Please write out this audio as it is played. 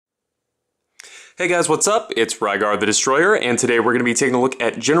Hey guys, what's up? It's Rygar the Destroyer, and today we're going to be taking a look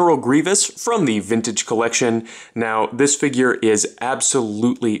at General Grievous from the Vintage Collection. Now, this figure is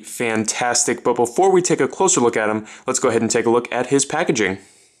absolutely fantastic, but before we take a closer look at him, let's go ahead and take a look at his packaging.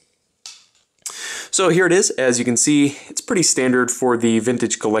 So here it is. As you can see, it's pretty standard for the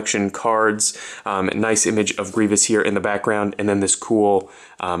Vintage Collection cards. A nice image of Grievous here in the background, and then this cool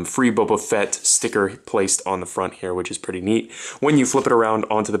free Boba Fett sticker placed on the front here, which is pretty neat. When you flip it around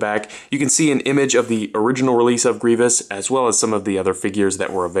onto the back, you can see an image of the original release of Grievous, as well as some of the other figures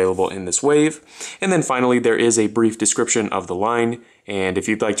that were available in this wave. And then finally, there is a brief description of the line, and if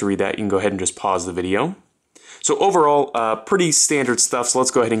you'd like to read that, you can go ahead and just pause the video. So overall, pretty standard stuff, so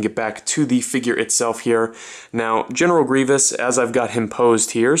let's go ahead and get back to the figure itself here. Now, General Grievous, as I've got him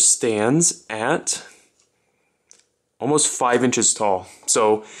posed here, stands at almost 5 inches tall.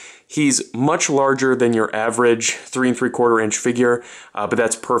 So he's much larger than your average 3 3/4 inch figure, but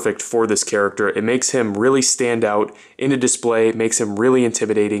that's perfect for this character. It makes him really stand out in a display, makes him really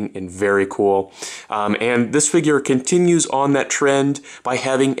intimidating and very cool. And this figure continues on that trend by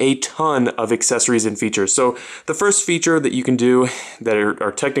having a ton of accessories and features. So the first feature that you can do that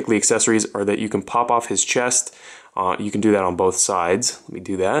are technically accessories are that you can pop off his chest. You can do that on both sides. Let me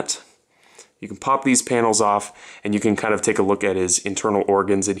do that. You can pop these panels off and you can kind of take a look at his internal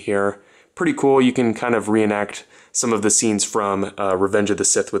organs in here. Pretty cool. You can kind of reenact some of the scenes from Revenge of the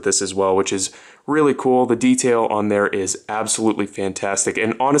Sith with this as well, which is really cool. The detail on there is absolutely fantastic.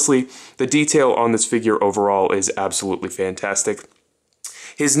 And honestly, the detail on this figure overall is absolutely fantastic.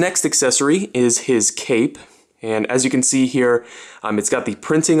 His next accessory is his cape. And as you can see here, it's got the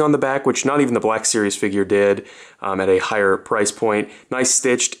printing on the back, which not even the Black Series figure did, at a higher price point. Nice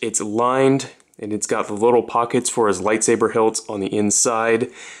stitched, it's lined, and it's got the little pockets for his lightsaber hilts on the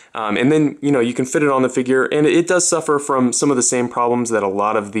inside. And then, you can fit it on the figure, and it does suffer from some of the same problems that a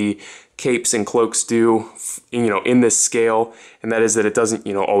lot of the capes and cloaks do, in this scale, and that is that it doesn't,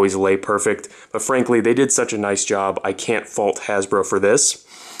 always lay perfect. But frankly, they did such a nice job, I can't fault Hasbro for this.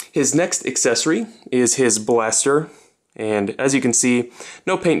 His next accessory is his blaster, and as you can see,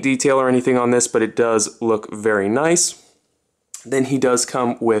 no paint detail or anything on this, but it does look very nice. Then he does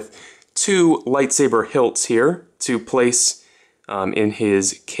come with 2 lightsaber hilts here to place in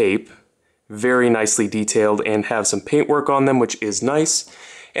his cape. Very nicely detailed and have some paintwork on them, which is nice.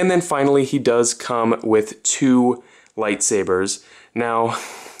 And then finally, he does come with 2 lightsabers. Now,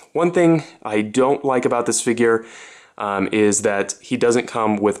 one thing I don't like about this figure is that he doesn't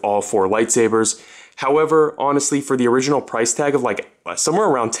come with all 4 lightsabers. However, honestly, for the original price tag of somewhere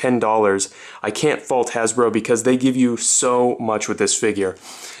around $10, I can't fault Hasbro because they give you so much with this figure.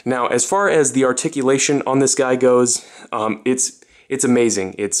 Now, as far as the articulation on this guy goes, it's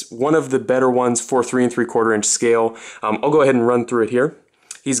amazing. It's one of the better ones for 3 3/4 inch scale. I'll go ahead and run through it here.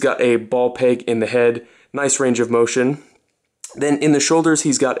 He's got a ball peg in the head, nice range of motion. Then in the shoulders,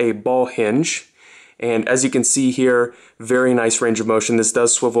 he's got a ball hinge. And as you can see here, very nice range of motion. This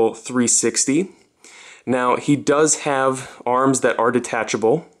does swivel 360. Now, he does have arms that are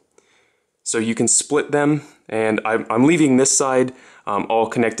detachable, so you can split them. And I'm leaving this side all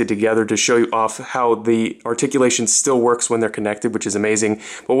connected together to show you off how the articulation still works when they're connected, which is amazing.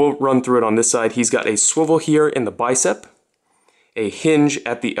 But we'll run through it on this side. He's got a swivel here in the bicep, a hinge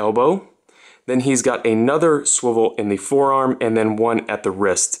at the elbow. Then he's got another swivel in the forearm, and then one at the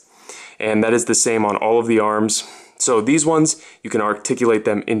wrist. And that is the same on all of the arms. So these ones, you can articulate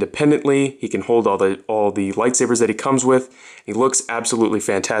them independently. He can hold all the lightsabers that he comes with. He looks absolutely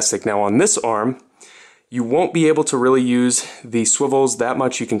fantastic. Now on this arm, you won't be able to really use the swivels that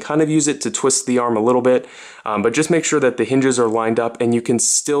much. You can kind of use it to twist the arm a little bit, but just make sure that the hinges are lined up and you can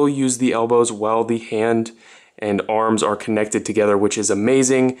still use the elbows while the hand and arms are connected together, which is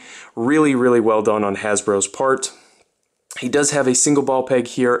amazing. Really, really well done on Hasbro's part. He does have a single ball peg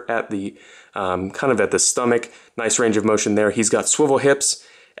here at the kind of at the stomach. Nice range of motion there. He's got swivel hips,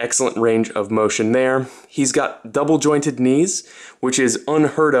 excellent range of motion there. He's got double jointed knees, which is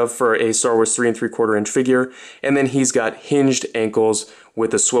unheard of for a Star Wars 3 3/4 inch figure. And then he's got hinged ankles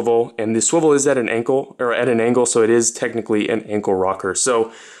with a swivel, and the swivel is at an angle, so it is technically an ankle rocker.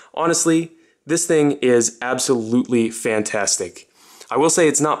 So honestly, this thing is absolutely fantastic. I will say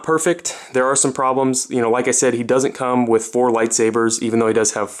it's not perfect. There are some problems. Like I said, he doesn't come with 4 lightsabers, even though he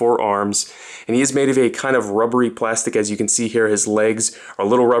does have 4 arms. And he is made of a kind of rubbery plastic. As you can see here, his legs are a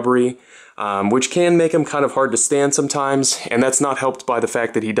little rubbery, which can make him kind of hard to stand sometimes. And that's not helped by the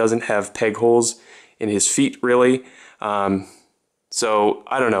fact that he doesn't have peg holes in his feet, really. So,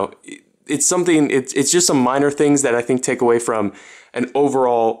 I don't know. It's just some minor things that I think take away from an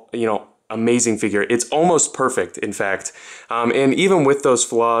overall, amazing figure. It's almost perfect, in fact. And even with those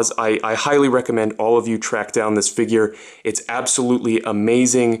flaws, I highly recommend all of you track down this figure. It's absolutely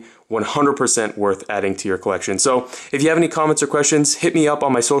amazing, 100% worth adding to your collection. So if you have any comments or questions, hit me up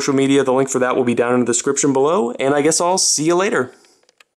on my social media. The link for that will be down in the description below, and I guess I'll see you later.